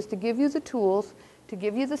to do is to give you the tools, to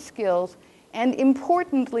give you the skills, and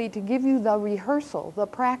importantly, to give you the rehearsal, the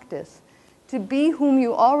practice, to be whom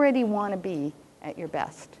you already want to be at your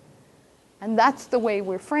best. And that's the way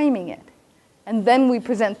we're framing it. And then we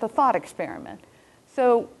present the thought experiment.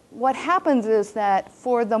 So what happens is that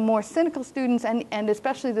for the more cynical students, and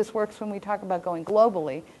especially this works when we talk about going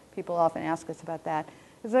globally, people often ask us about that,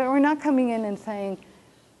 is that we're not coming in and saying,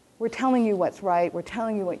 we're telling you what's right, we're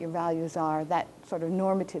telling you what your values are, that sort of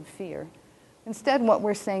normative fear. Instead, what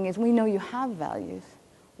we're saying is, we know you have values.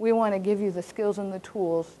 We want to give you the skills and the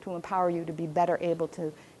tools to empower you to be better able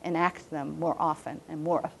to enact them more often and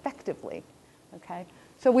more effectively, okay?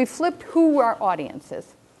 So we flipped who our audience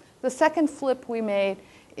is. The second flip we made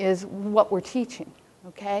is what we're teaching,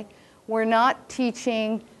 okay? We're not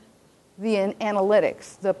teaching the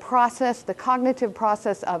analytics, the process, the cognitive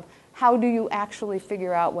process of how do you actually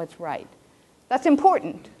figure out what's right. That's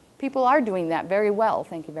important. People are doing that very well,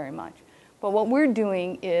 thank you very much. But what we're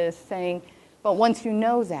doing is saying, but once you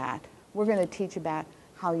know that, we're going to teach about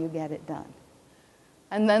how you get it done.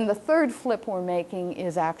 And then the third flip we're making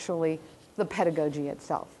is actually the pedagogy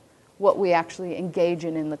itself, what we actually engage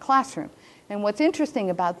in the classroom. And what's interesting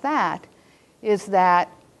about that is that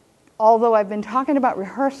although I've been talking about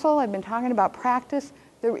rehearsal, I've been talking about practice,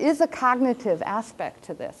 there is a cognitive aspect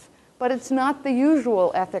to this. But it's not the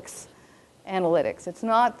usual ethics analytics. It's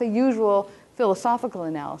not the usual philosophical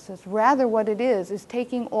analysis. Rather, what it is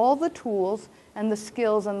taking all the tools and the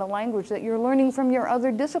skills and the language that you're learning from your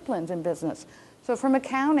other disciplines in business. So from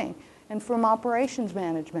accounting and from operations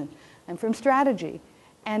management and from strategy.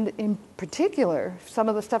 And in particular, some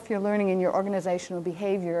of the stuff you're learning in your organizational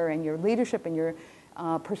behavior and your leadership and your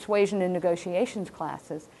persuasion and negotiations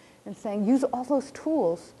classes, and saying use all those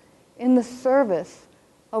tools in the service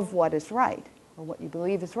of what is right or what you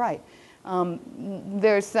believe is right.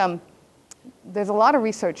 There's a lot of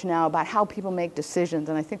research now about how people make decisions,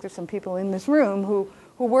 and I think there's some people in this room who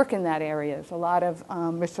work in that area. There's a lot of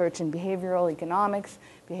research in behavioral economics,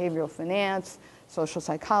 behavioral finance, social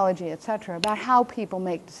psychology, et cetera, about how people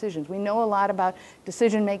make decisions. We know a lot about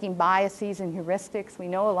decision-making biases and heuristics. We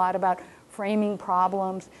know a lot about framing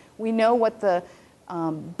problems. We know what the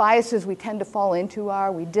biases we tend to fall into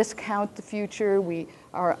are. We discount the future. We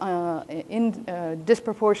are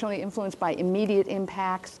disproportionately influenced by immediate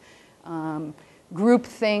impacts.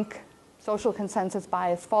 Groupthink, social consensus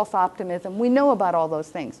bias, false optimism. We know about all those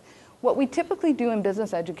things. What we typically do in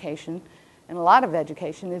business education, and a lot of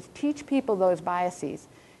education, is teach people those biases.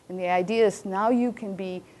 And the idea is now you can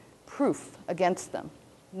be proof against them.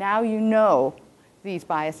 Now you know these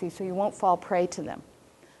biases, so you won't fall prey to them.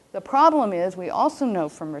 The problem is we also know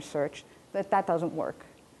from research that that doesn't work.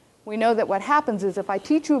 We know that what happens is if I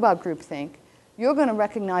teach you about groupthink, you're going to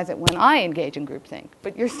recognize it when I engage in groupthink,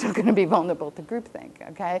 but you're still going to be vulnerable to groupthink,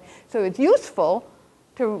 okay? So it's useful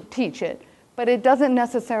to teach it, but it doesn't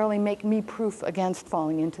necessarily make me proof against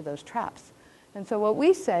falling into those traps. And so what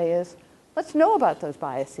we say is, let's know about those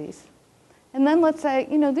biases, and then let's say,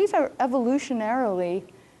 you know, these are evolutionarily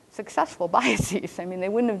successful biases. I mean, they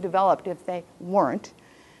wouldn't have developed if they weren't.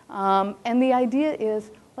 And the idea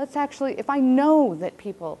is, let's actually, if I know that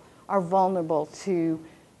people are vulnerable to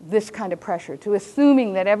this kind of pressure, to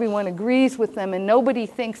assuming that everyone agrees with them and nobody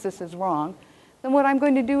thinks this is wrong, then what I'm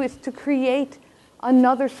going to do is to create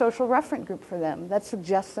another social reference group for them that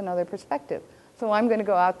suggests another perspective. So I'm going to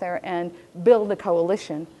go out there and build a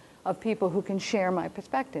coalition of people who can share my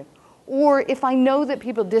perspective. Or if I know that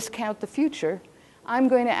people discount the future, I'm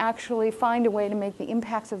going to actually find a way to make the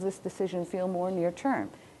impacts of this decision feel more near term,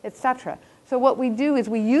 etc. So what we do is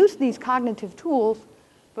we use these cognitive tools,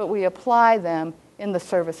 but we apply them in the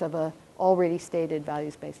service of a already stated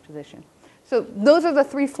values-based position. So those are the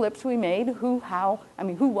three flips we made: who,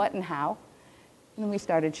 what, and how. And then we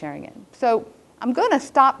started sharing it. So I'm going to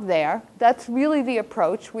stop there. That's really the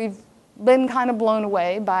approach. We've been kind of blown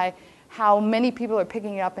away by how many people are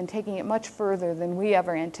picking it up and taking it much further than we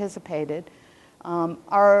ever anticipated.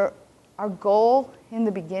 Our goal in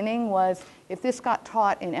the beginning was, if this got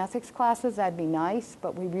taught in ethics classes, that'd be nice,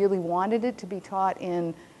 but we really wanted it to be taught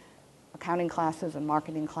in accounting classes and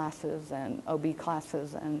marketing classes and OB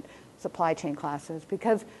classes and supply chain classes,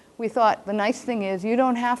 because we thought the nice thing is you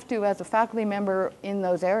don't have to, as a faculty member in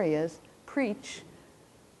those areas, preach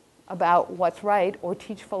about what's right or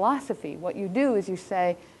teach philosophy. What you do is you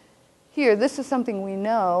say, here, this is something we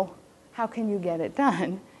know, how can you get it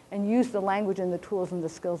done? And use the language and the tools and the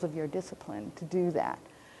skills of your discipline to do that.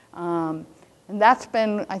 And that's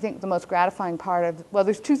been, I think, the most gratifying part of, well,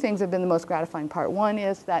 there's two things that have been the most gratifying part. One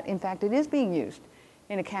is that, in fact, it is being used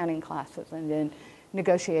in accounting classes and in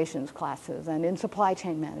negotiations classes and in supply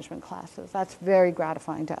chain management classes. That's very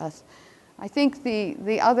gratifying to us. I think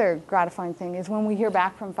the other gratifying thing is when we hear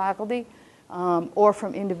back from faculty or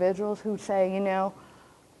from individuals who say, you know,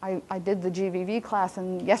 I did the GVV class,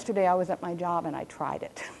 and yesterday I was at my job and I tried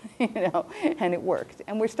it, you know, and it worked.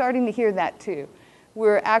 And we're starting to hear that too.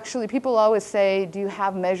 We're actually, people always say, do you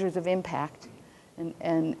have measures of impact?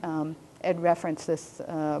 And Ed referenced this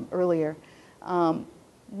earlier.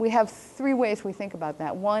 We have three ways we think about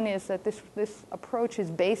that. One is that this approach is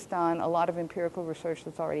based on a lot of empirical research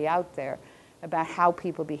that's already out there about how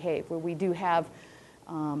people behave, where we do have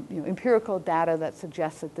empirical data that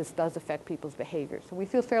suggests that this does affect people's behavior. So we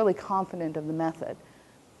feel fairly confident of the method.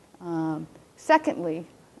 Secondly,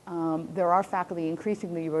 there are faculty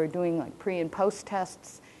increasingly who are doing like pre and post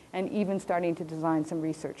tests and even starting to design some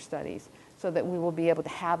research studies so that we will be able to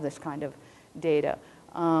have this kind of data.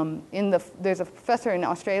 There's a professor in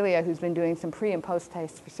Australia who's been doing some pre and post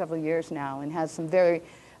tests for several years now and has some very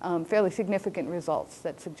fairly significant results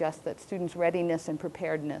that suggest that students' readiness and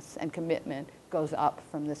preparedness and commitment goes up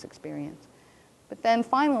from this experience. But then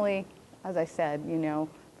finally, as I said, you know,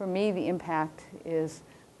 for me the impact is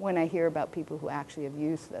when I hear about people who actually have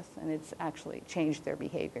used this and it's actually changed their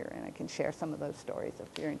behavior, and I can share some of those stories if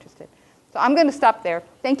you're interested. So I'm going to stop there.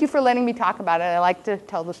 Thank you for letting me talk about it. I like to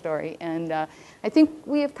tell the story, and I think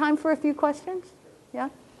we have time for a few questions. Yeah,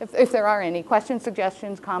 if there are any questions,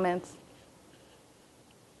 suggestions, comments.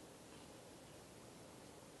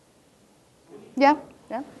 Yeah,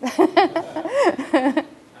 yeah. I was just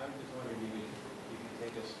wondering if you could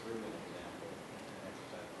take us through an example, an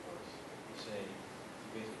exercise course. You say,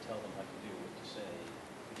 you basically tell them what to do, what to say.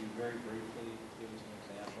 Could you very briefly give us an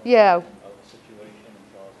example of a situation and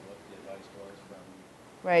tell us what the advice was from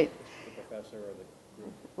the professor or the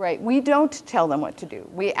group? Right. We don't tell them what to do.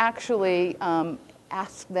 We actually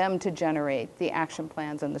ask them to generate the action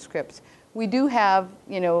plans and the scripts. We do have,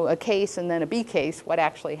 you know, a case and then a B case, what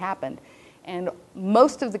actually happened. And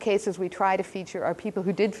most of the cases we try to feature are people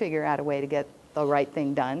who did figure out a way to get the right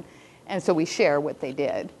thing done. And so we share what they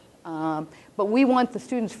did. But we want the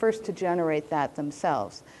students first to generate that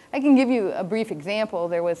themselves. I can give you a brief example.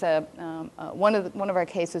 There was one of our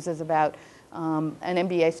cases is about an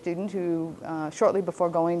MBA student who, shortly before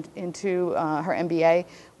going into her MBA,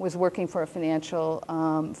 was working for a financial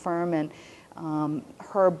firm, and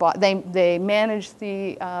they managed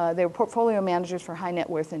they were portfolio managers for high net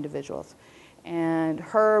worth individuals. And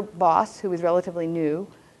her boss, who was relatively new,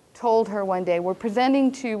 told her one day, we're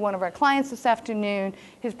presenting to one of our clients this afternoon.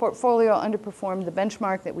 His portfolio underperformed the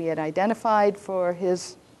benchmark that we had identified for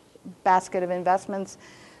his basket of investments.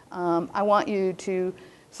 I want you to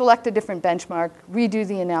select a different benchmark, redo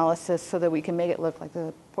the analysis so that we can make it look like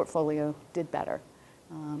the portfolio did better.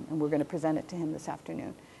 And we're going to present it to him this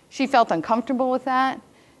afternoon. She felt uncomfortable with that.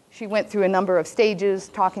 She went through a number of stages,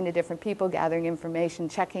 talking to different people, gathering information,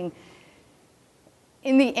 checking.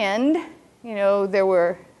 In the end, you know, there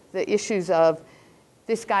were the issues of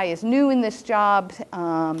this guy is new in this job,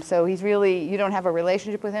 so he's really, you don't have a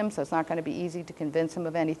relationship with him, so it's not going to be easy to convince him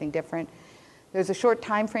of anything different. There's a short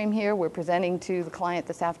time frame here. We're presenting to the client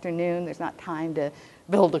this afternoon. There's not time to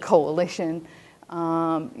build a coalition.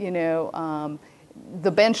 The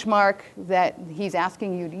benchmark that he's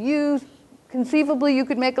asking you to use, conceivably you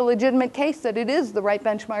could make a legitimate case that it is the right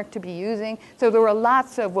benchmark to be using. So there were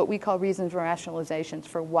lots of what we call reasons and rationalizations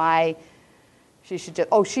for why she should just,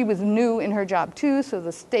 she was new in her job too, so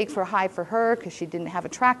the stakes were high for her because she didn't have a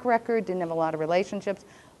track record, didn't have a lot of relationships.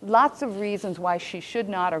 Lots of reasons why she should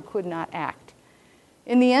not or could not act.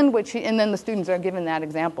 In the end, and then the students are given that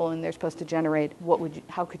example and they're supposed to generate,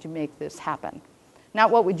 how could you make this happen? Not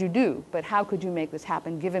what would you do, but how could you make this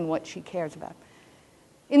happen given what she cares about?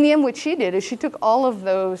 In the end, what she did is she took all of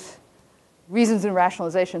those reasons and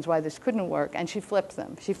rationalizations why this couldn't work, and she flipped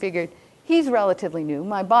them. She figured, he's relatively new,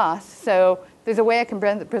 my boss, so there's a way I can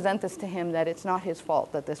present this to him that it's not his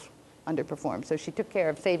fault that this underperformed. So she took care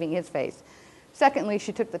of saving his face. Secondly,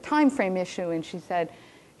 she took the time frame issue and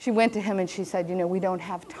she went to him and she said, we don't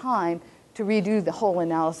have time to redo the whole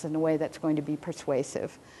analysis in a way that's going to be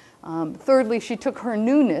persuasive. Thirdly, she took her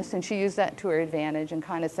newness and she used that to her advantage and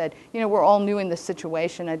kind of said, we're all new in this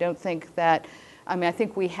situation. I don't think that I mean, I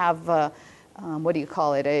think we have, what do you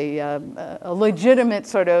call it, a legitimate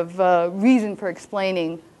sort of reason for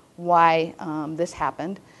explaining why this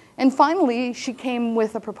happened. And finally, she came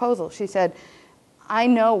with a proposal. She said, I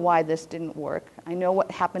know why this didn't work. I know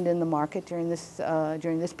what happened in the market during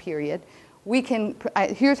this period.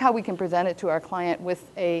 Here's how we can present it to our client with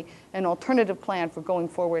an alternative plan for going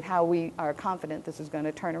forward, how we are confident this is going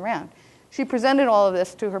to turn around. She presented all of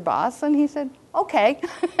this to her boss, and he said, okay.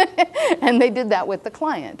 And they did that with the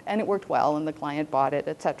client, and it worked well, and the client bought it,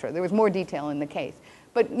 et cetera. There was more detail in the case.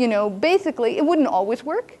 But basically, it wouldn't always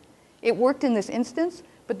work. It worked in this instance,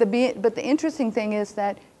 but the interesting thing is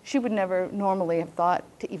that she would never normally have thought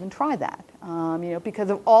to even try that, because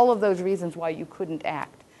of all of those reasons why you couldn't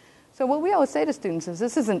act. So what we always say to students is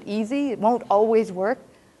this isn't easy, it won't always work,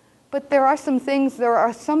 but there are some things, there are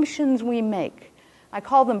assumptions we make. I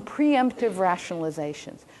call them preemptive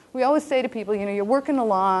rationalizations. We always say to people, you're working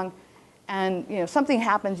along and something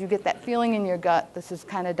happens, you get that feeling in your gut, this is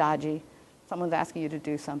kind of dodgy, someone's asking you to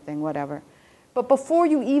do something, whatever. But before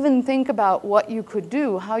you even think about what you could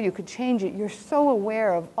do, how you could change it, you're so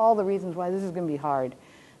aware of all the reasons why this is going to be hard.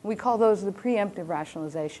 We call those the preemptive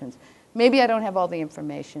rationalizations. Maybe I don't have all the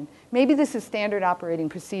information. Maybe this is standard operating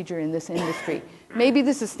procedure in this industry. Maybe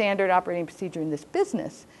this is standard operating procedure in this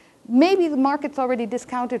business. Maybe the market's already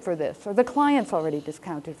discounted for this, or the client's already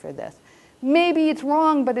discounted for this. Maybe it's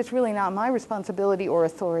wrong, but it's really not my responsibility or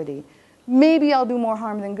authority. Maybe I'll do more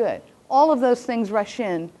harm than good. All of those things rush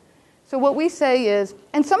in. So what we say is,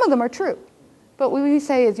 and some of them are true, but what we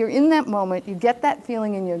say is you're in that moment, you get that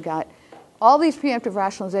feeling in your gut, all these preemptive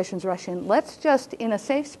rationalizations rush in. Let's just, in a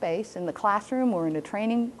safe space, in the classroom or in a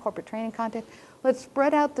corporate training context, let's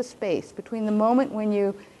spread out the space between the moment when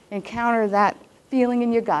you encounter that feeling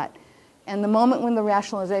in your gut and the moment when the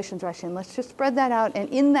rationalizations rush in. Let's just spread that out and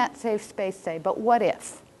in that safe space say, but what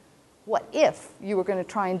if? What if you were going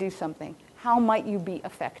to try and do something? How might you be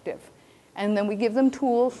effective? And then we give them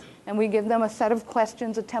tools and we give them a set of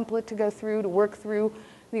questions, a template to go through, to work through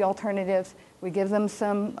the alternatives. We give them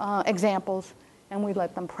some examples, and we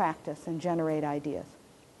let them practice and generate ideas.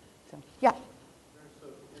 So, yeah? So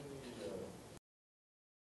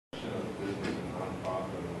in the business and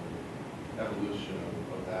nonprofit evolution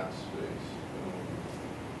of that space,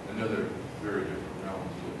 I know they're very different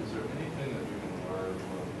realms, but is there anything that we can learn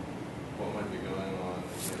from what might be going on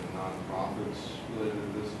in nonprofits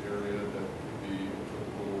related to this area that could be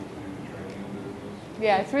applicable to training in business?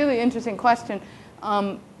 Yeah, it's a really interesting question.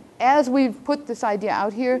 As we've put this idea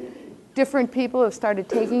out here, different people have started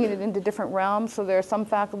taking it into different realms. So there are some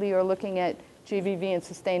faculty who are looking at GVV and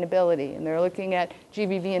sustainability, and they're looking at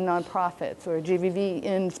GVV in nonprofits or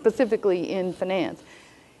GVV specifically in finance.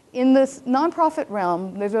 In this nonprofit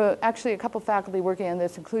realm, there's actually a couple faculty working on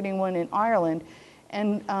this, including one in Ireland,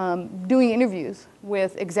 and doing interviews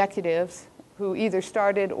with executives who either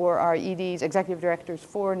started or are EDs, executive directors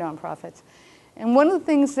for nonprofits. And one of the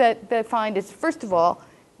things that they find is, first of all,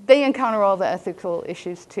 they encounter all the ethical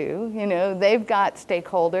issues too. They've got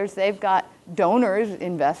stakeholders, they've got donors,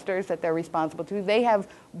 investors that they're responsible to. They have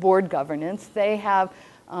board governance. They have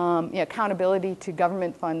accountability to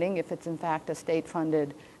government funding if it's in fact a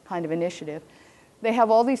state-funded kind of initiative. They have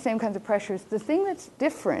all these same kinds of pressures. The thing that's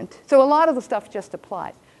different, so a lot of the stuff just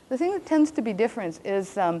applies. The thing that tends to be different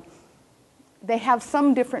is they have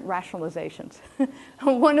some different rationalizations.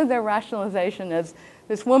 One of their rationalization is,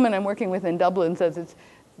 this woman I'm working with in Dublin says it's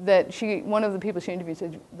that one of the people she interviewed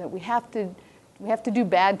said that we have to do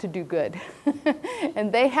bad to do good.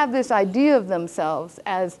 And they have this idea of themselves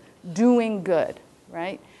as doing good,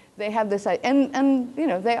 right? They have this, and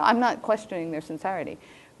I'm not questioning their sincerity,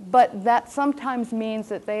 but that sometimes means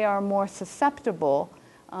that they are more susceptible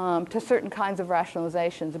to certain kinds of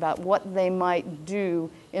rationalizations about what they might do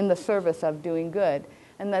in the service of doing good,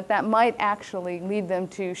 and that might actually lead them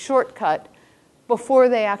to shortcut before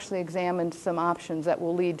they actually examine some options that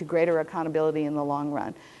will lead to greater accountability in the long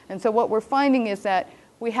run. And so what we're finding is that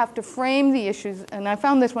we have to frame the issues, and I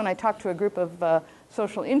found this when I talked to a group of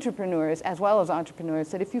social entrepreneurs as well as entrepreneurs,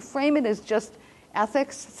 that if you frame it as just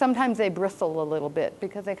ethics, sometimes they bristle a little bit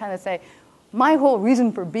because they kind of say, my whole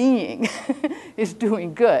reason for being is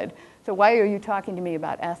doing good. So why are you talking to me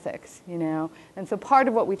about ethics, And so part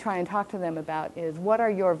of what we try and talk to them about is, what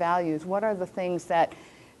are your values? What are the things that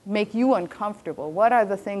make you uncomfortable? What are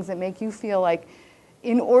the things that make you feel like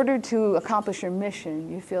in order to accomplish your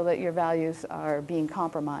mission, you feel that your values are being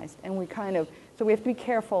compromised? And so we have to be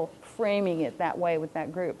careful framing it that way with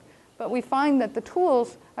that group. But we find that the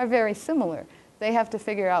tools are very similar. They have to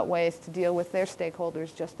figure out ways to deal with their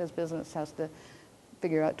stakeholders just as business has to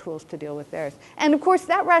figure out tools to deal with theirs. And of course,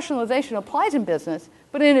 that rationalization applies in business,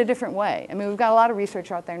 but in a different way. I mean, we've got a lot of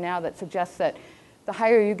research out there now that suggests that the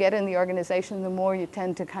higher you get in the organization, the more you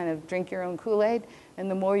tend to kind of drink your own Kool-Aid, and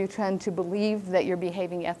the more you tend to believe that you're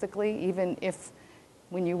behaving ethically, even if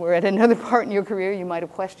when you were at another part in your career, you might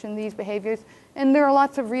have questioned these behaviors. And there are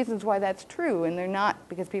lots of reasons why that's true, and they're not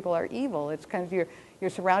because people are evil. It's kind of you're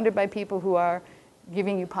surrounded by people who are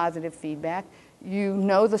giving you positive feedback. You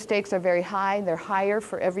know the stakes are very high. They're higher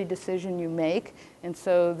for every decision you make. And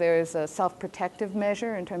so there's a self-protective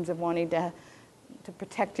measure in terms of wanting to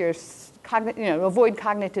protect your, avoid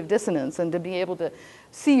cognitive dissonance and to be able to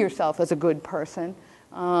see yourself as a good person.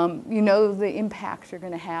 You know the impacts you're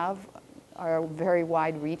going to have are very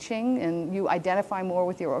wide-reaching, and you identify more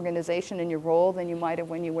with your organization and your role than you might have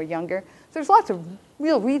when you were younger. So there's lots of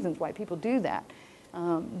real reasons why people do that.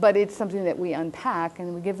 But it's something that we unpack,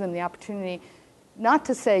 and we give them the opportunity not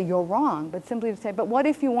to say you're wrong, but simply to say, but what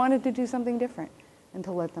if you wanted to do something different? And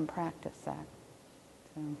to let them practice that.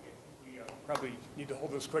 So. We probably need to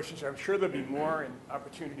hold those questions. I'm sure there'll be more and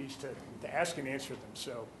opportunities to ask and answer them.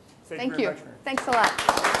 So thank you very much, Mary. Thanks a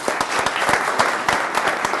lot.